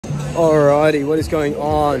Alrighty, what is going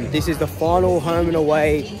on? This is the final home and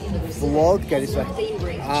away vlog. Go this way.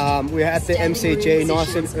 We're at the MCG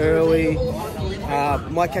nice and early.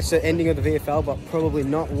 Might catch the ending of the VFL, but probably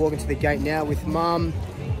not. Walking to the gate now with Mum.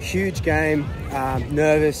 Huge game.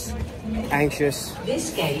 Nervous, anxious.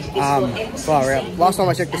 Far out. Last time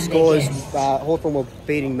I checked the scores, Hawthorn were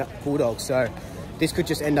beating Bulldogs, so this could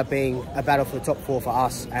just end up being a battle for the top 4 for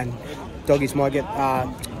us, and Doggies might get,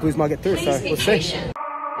 Blues might get through. So we'll see.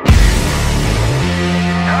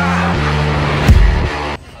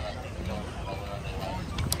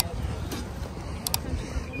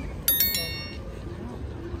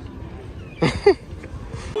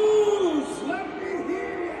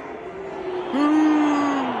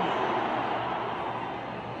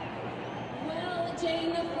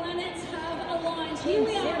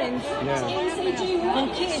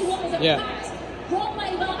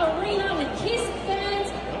 Arena with Kiss fans.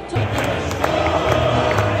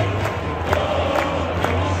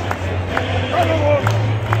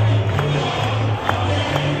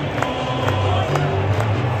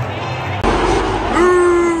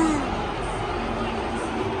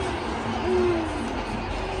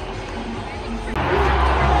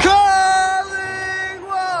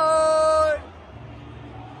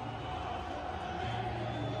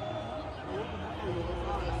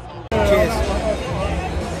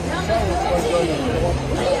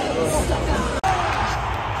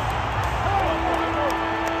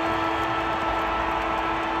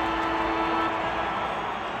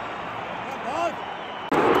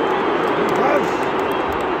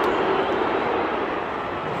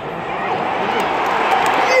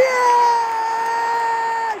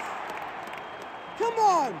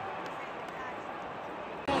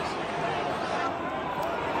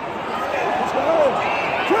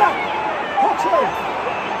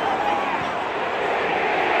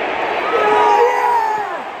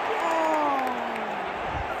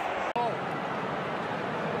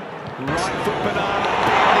 Right foot banana.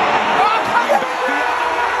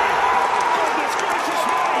 Goodness gracious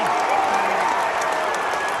me!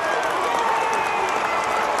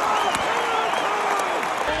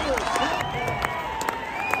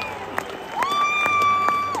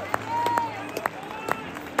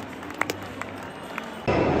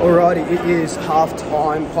 Alrighty, it is half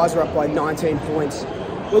time. Pies are up by 19 points.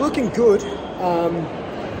 We're looking good,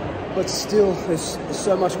 but still there's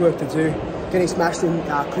so much work to do. Getting smashed in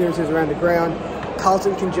clearances around the ground.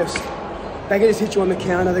 Carlton can just, they can just hit you on the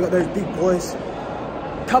counter. They've got those big boys.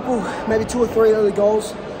 Couple, maybe 2 or 3 early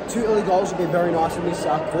goals. 2 early goals would be very nice in this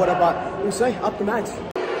quarter, but we'll see. Up the mags.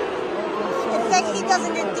 If Sexy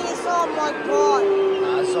doesn't get this, oh my god.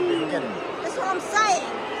 Nah, some people get it. That's what I'm saying.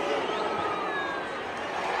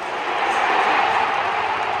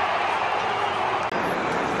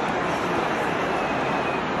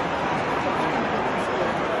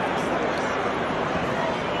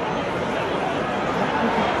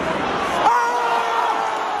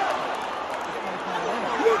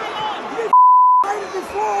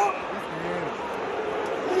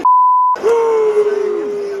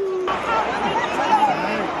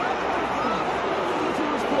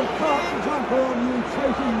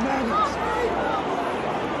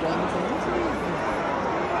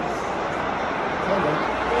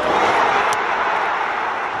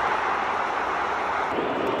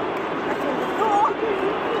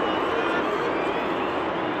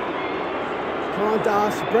 Come on,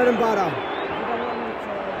 Das, bread and butter.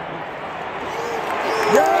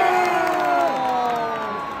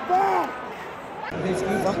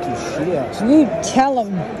 You tell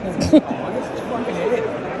them. Let's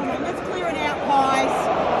clear it out, guys.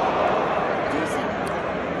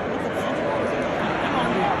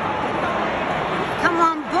 Come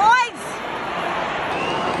on, boys.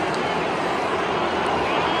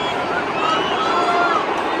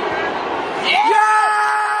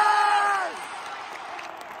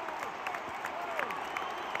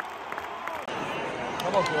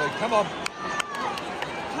 Come on, boy, come on.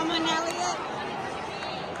 Come on, Elliot.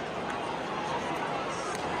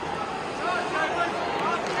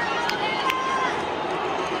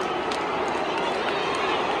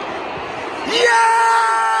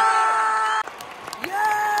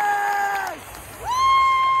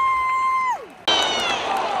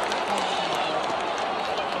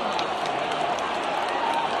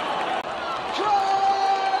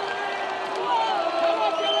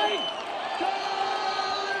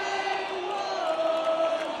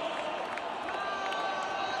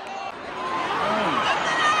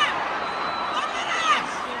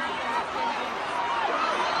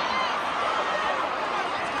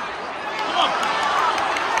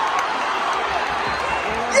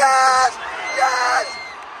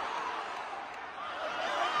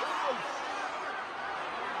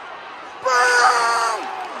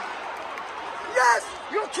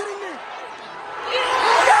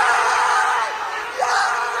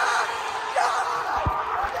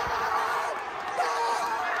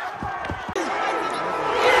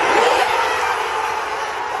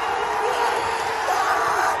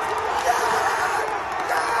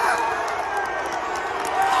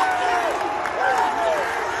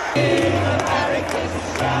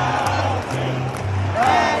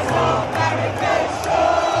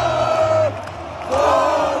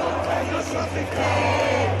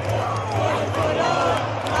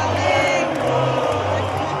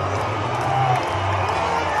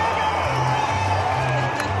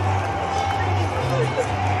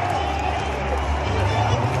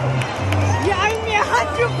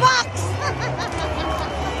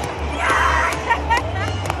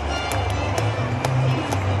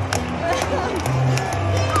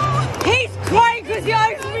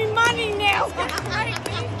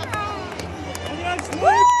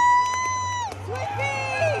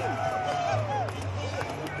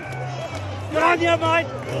 on you, mate.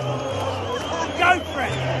 Go for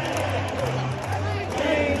it.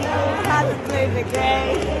 He knows how to play the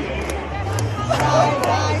game. Bye,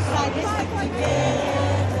 bye.